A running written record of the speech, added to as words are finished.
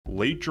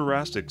late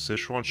Jurassic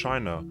Sichuan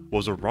China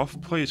was a rough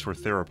place for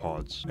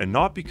theropods, and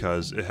not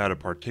because it had a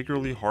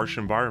particularly harsh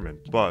environment,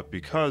 but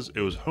because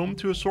it was home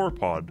to a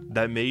sauropod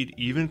that made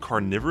even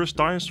carnivorous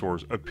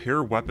dinosaurs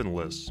appear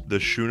weaponless, the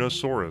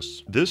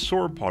Shunosaurus. This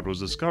sauropod was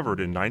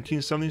discovered in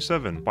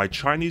 1977 by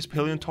Chinese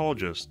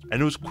paleontologists,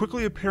 and it was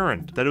quickly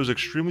apparent that it was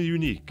extremely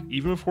unique,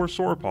 even for a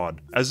sauropod,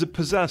 as it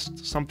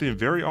possessed something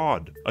very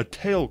odd, a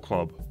tail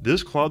club.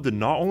 This club did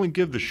not only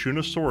give the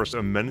Shunosaurus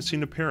a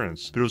menacing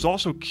appearance, but it was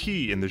also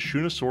key in the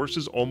Shunosaurus'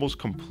 almost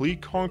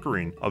complete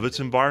conquering of its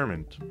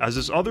environment, as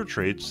its other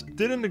traits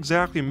didn't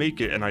exactly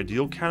make it an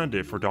ideal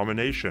candidate for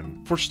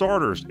domination. For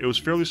starters, it was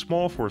fairly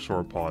small for a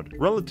sauropod,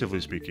 relatively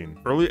speaking.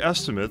 Early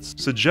estimates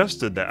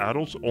suggested that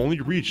adults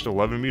only reached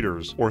 11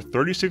 meters, or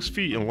 36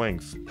 feet in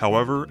length.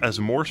 However, as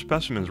more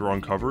specimens were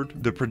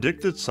uncovered, the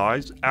predicted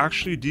size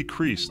actually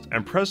decreased,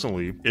 and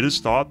presently, it is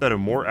thought that a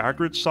more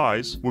accurate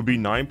size would be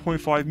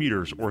 9.5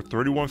 meters or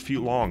 31 feet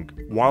long,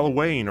 while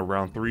weighing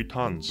around 3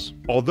 tons.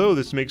 Although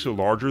this makes it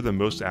larger than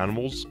most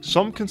animals,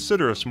 some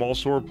consider a small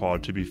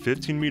sauropod to be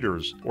 15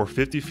 meters or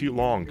 50 feet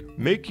long,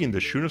 making the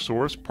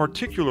Shunosaurus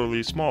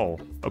particularly small.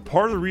 A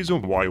part of the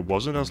reason why it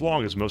wasn't as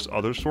long as most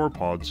other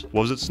sauropods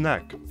was its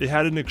neck. It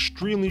had an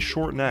extremely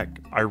short neck,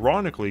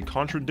 ironically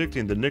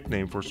contradicting the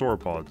nickname for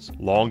sauropods,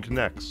 long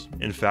necks.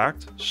 In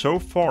fact, so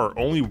far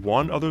only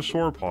one other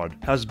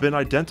sauropod has been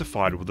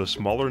identified with a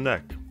smaller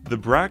neck, the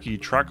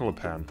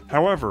Brachytrachelopan.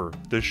 However,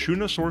 the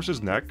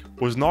Shunosaurus' neck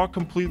was not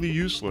completely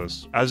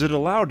useless, as it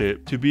allowed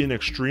it to be an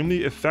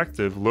extremely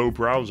effective low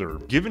browser,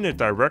 giving it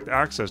direct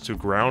access to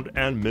ground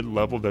and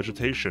mid-level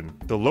vegetation.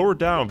 The lower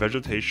down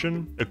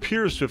vegetation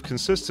appears to have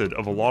consisted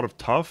of a lot of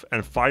tough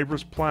and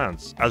fibrous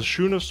plants, as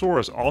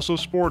Shunosaurus also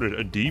sported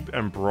a deep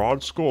and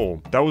broad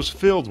skull that was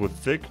filled with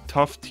thick,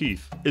 tough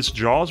teeth. Its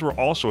jaws were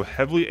also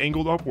heavily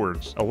angled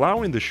upwards,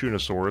 allowing the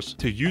Shunosaurus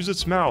to use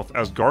its mouth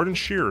as garden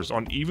shears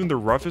on even the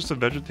roughest of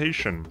vegetation.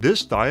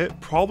 This diet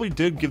probably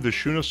did give the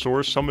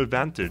Shunosaurus some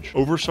advantage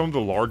over some of the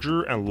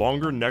larger and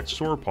longer-necked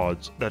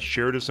sauropods that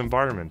shared its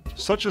environment,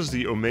 such as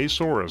the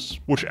Omesaurus,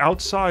 which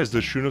outsized the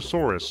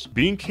Shunosaurus,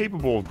 being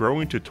capable of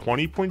growing to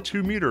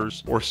 20.2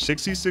 meters or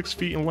 66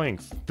 feet in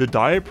length. The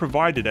diet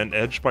provided an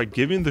edge by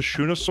giving the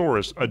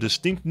Shunosaurus a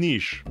distinct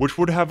niche, which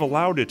would have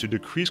allowed it to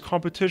decrease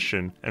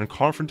competition and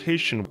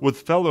confrontation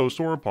with fellow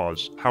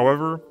sauropods.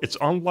 However, it's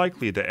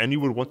unlikely that any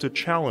would want to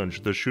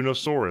challenge the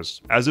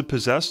Shunosaurus, as it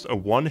possessed a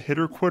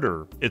one-hitter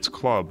quitter, its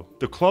club.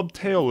 The club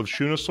tail of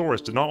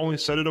Shunosaurus did not only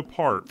set it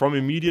apart from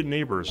immediate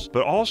neighbors,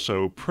 but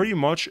also pretty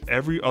much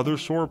every other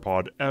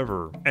sauropod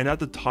ever. And at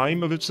the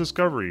time of its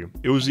discovery,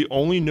 it was the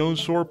only known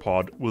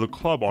sauropod with a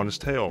club on its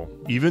tail.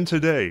 Even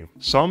today,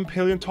 some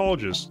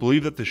paleontologists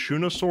believe that the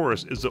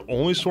Shunosaurus is the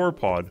only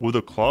sauropod with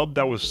a club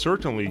that was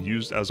certainly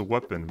used as a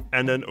weapon,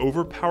 and an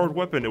overpowered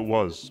weapon it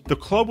was. The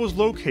club was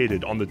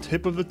located on the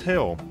tip of the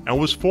tail and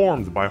was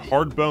formed by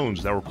hard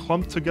bones that were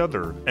clumped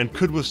together and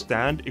could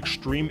withstand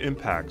extreme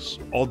impacts,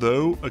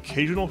 although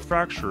occasional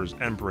fractures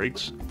and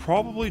breaks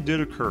probably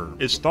did occur.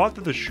 It's thought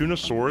that the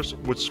Shunosaurus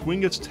would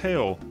swing its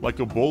tail like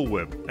a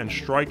bullwhip and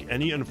strike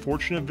any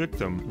unfortunate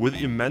victim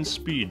with immense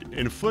speed,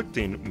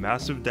 inflicting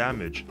massive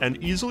damage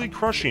and easily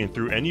crushing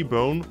through any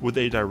bone with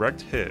a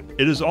direct hit.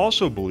 It is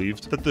also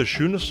believed that the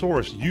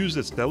Shunosaurus used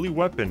its deadly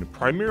weapon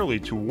primarily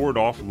to ward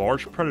off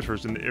large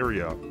predators in the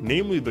area,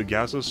 namely the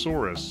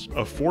Gazosaurus,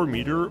 a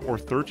 4-meter or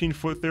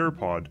 13-foot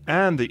theropod,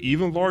 and the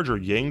even larger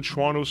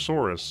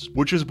Yangchuanosaurus,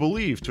 which is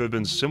believed to have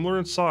been similar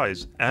in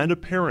size and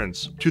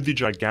appearance to the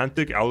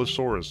gigantic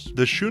Allosaurus.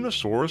 The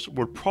Shunosaurus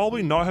would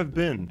probably not have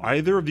been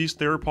either of these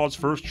theropods'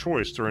 first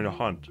choice during a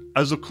hunt,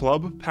 as the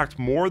club packed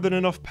more than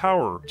enough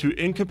power to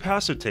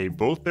incapacitate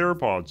both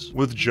theropods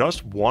with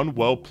just one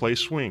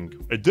well-placed swing.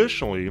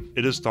 Additionally,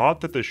 it is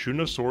thought that the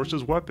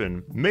Shunosaurus'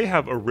 weapon may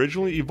have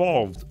originally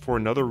evolved for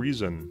another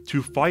reason,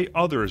 to fight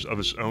others of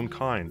its own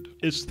kind.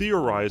 It's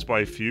theorized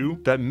by a few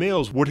that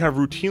males would have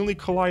routinely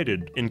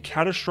collided in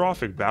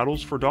catastrophic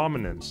battles for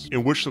dominance,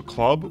 in which the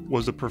club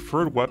was the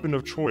preferred weapon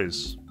of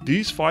choice.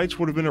 These fights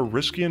would have been a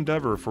risky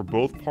endeavor for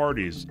both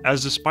parties,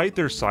 as despite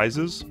their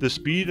sizes, the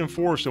speed and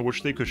force in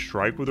which they could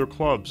strike with their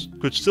clubs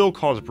could still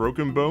cause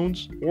broken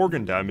bones,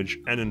 organ damage,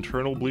 and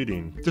internal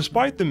bleeding.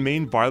 Despite the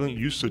main violent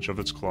usage of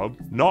its club,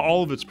 not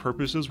all of its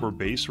purposes were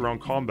based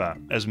around combat,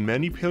 as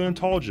many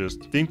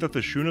paleontologists think that the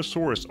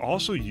Shunosaurus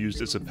also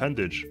used its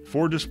appendage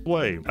for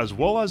display, as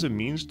well as a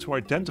means to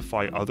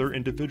identify other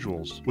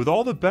individuals. With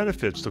all the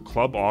benefits the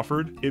club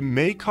offered, it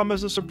may come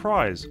as a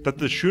surprise that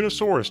the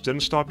Shunosaurus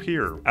didn't stop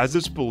here, as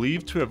its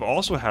believed to have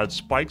also had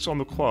spikes on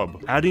the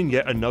club, adding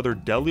yet another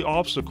deadly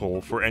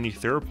obstacle for any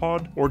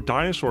theropod, or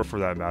dinosaur for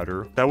that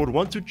matter, that would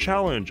want to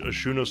challenge a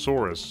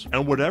Shunosaurus.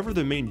 And whatever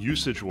the main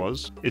usage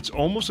was, it's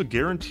almost a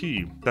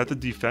guarantee that the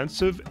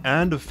defensive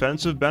and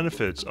offensive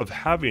benefits of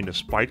having a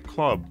spiked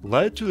club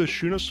led to the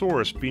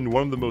Shunosaurus being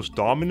one of the most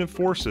dominant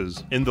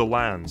forces in the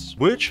lands,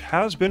 which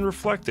has been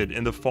reflected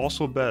in the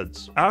fossil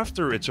beds.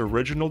 After its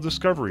original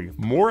discovery,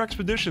 more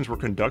expeditions were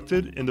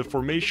conducted in the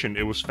formation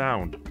it was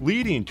found,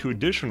 leading to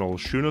additional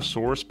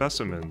Shunosaurus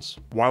specimens,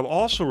 while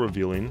also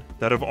revealing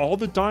that of all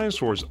the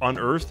dinosaurs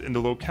unearthed in the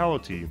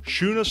locality,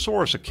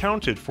 Shunosaurus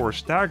accounted for a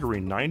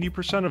staggering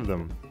 90% of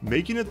them,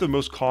 making it the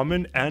most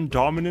common and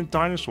dominant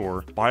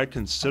dinosaur by a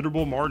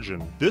considerable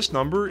margin. This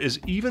number is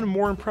even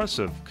more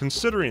impressive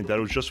considering that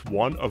it was just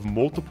one of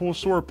multiple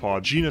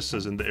sauropod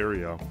genuses in the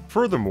area.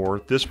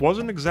 Furthermore, this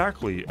wasn't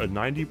exactly a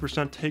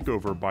 90%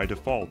 takeover by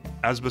default,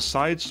 as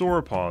besides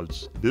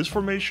sauropods, this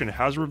formation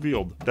has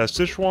revealed that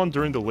Sichuan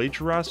during the late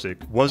Jurassic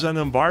was an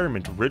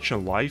environment rich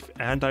in life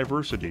and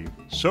diversity.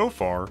 So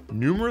far,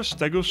 numerous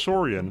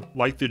stegosaurian,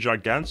 like the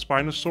gigant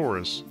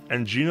Spinosaurus,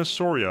 and genus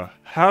Sauria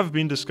have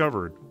been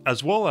discovered,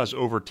 as well as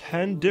over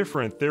 10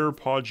 different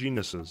theropod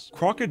genuses.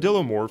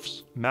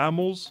 Crocodilomorphs,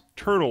 mammals,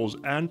 turtles,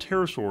 and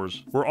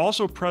pterosaurs were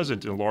also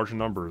present in large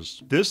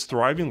numbers. This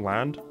thriving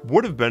land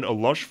would have been a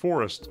lush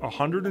forest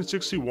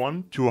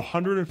 161 to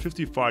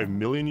 155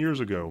 million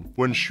years ago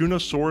when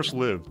Shunosaurus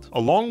lived.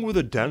 Along with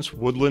a dense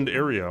woodland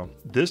area,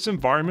 this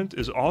environment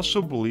is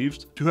also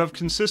believed to have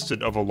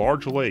consisted of a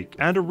large lake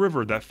and a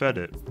river that fed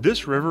it.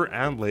 This river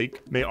and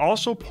lake may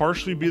also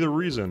partially be the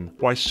reason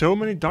why so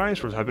many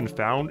dinosaurs have been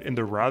found in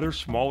the rather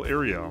small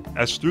area,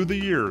 as through the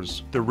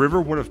years, the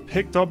river would have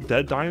picked up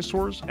dead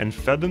dinosaurs and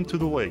fed them to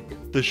the lake.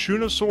 The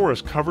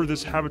Shunosaurus covered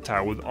this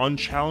habitat with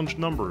unchallenged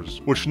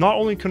numbers, which not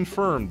only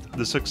confirmed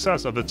the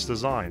success of its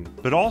design,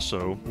 but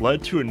also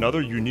led to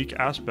another unique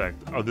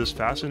aspect of this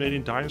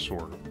fascinating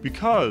dinosaur.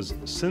 Because,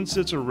 since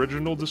its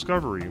original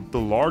discovery, the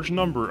large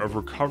number of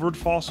recovered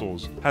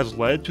fossils has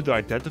led to the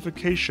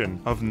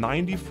identification of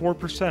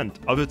 94%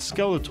 of its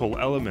skeletal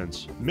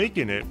elements,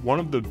 making it one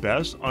of the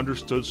best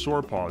understood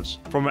sauropods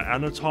from an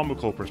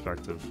anatomical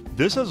perspective.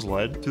 This has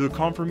led to the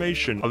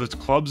confirmation of its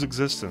club's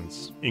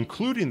existence,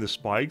 including the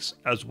spikes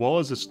as well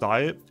as its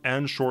diet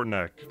and short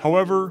neck.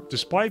 However,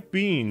 despite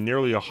being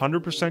nearly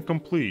 100%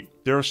 complete,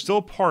 there are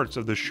still parts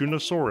of the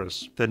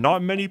Shunosaurus that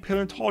not many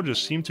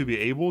paleontologists seem to be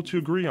able to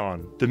agree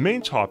on, the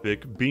main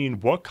topic being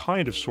what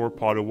kind of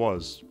sauropod it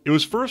was. It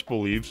was first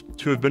believed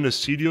to have been a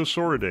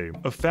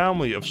Cetiosauridae, a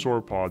family of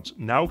sauropods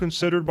now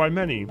considered by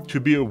many to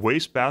be a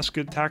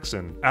wastebasket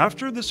taxon.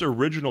 After this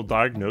original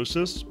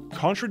diagnosis,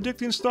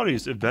 contradicting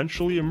studies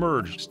eventually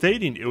emerged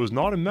stating it was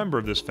not a member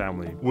of this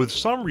family, with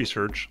some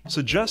research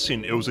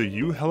suggesting it was a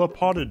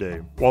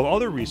Euhelopodidae, while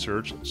other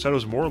research said it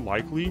was more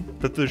likely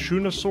that the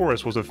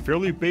Shunosaurus was a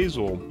fairly basal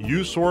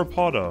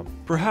Eusauropoda.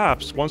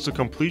 Perhaps once the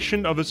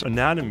completion of its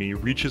anatomy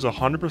reaches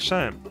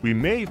 100%, we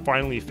may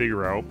finally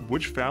figure out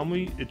which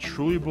family it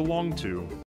truly belonged to.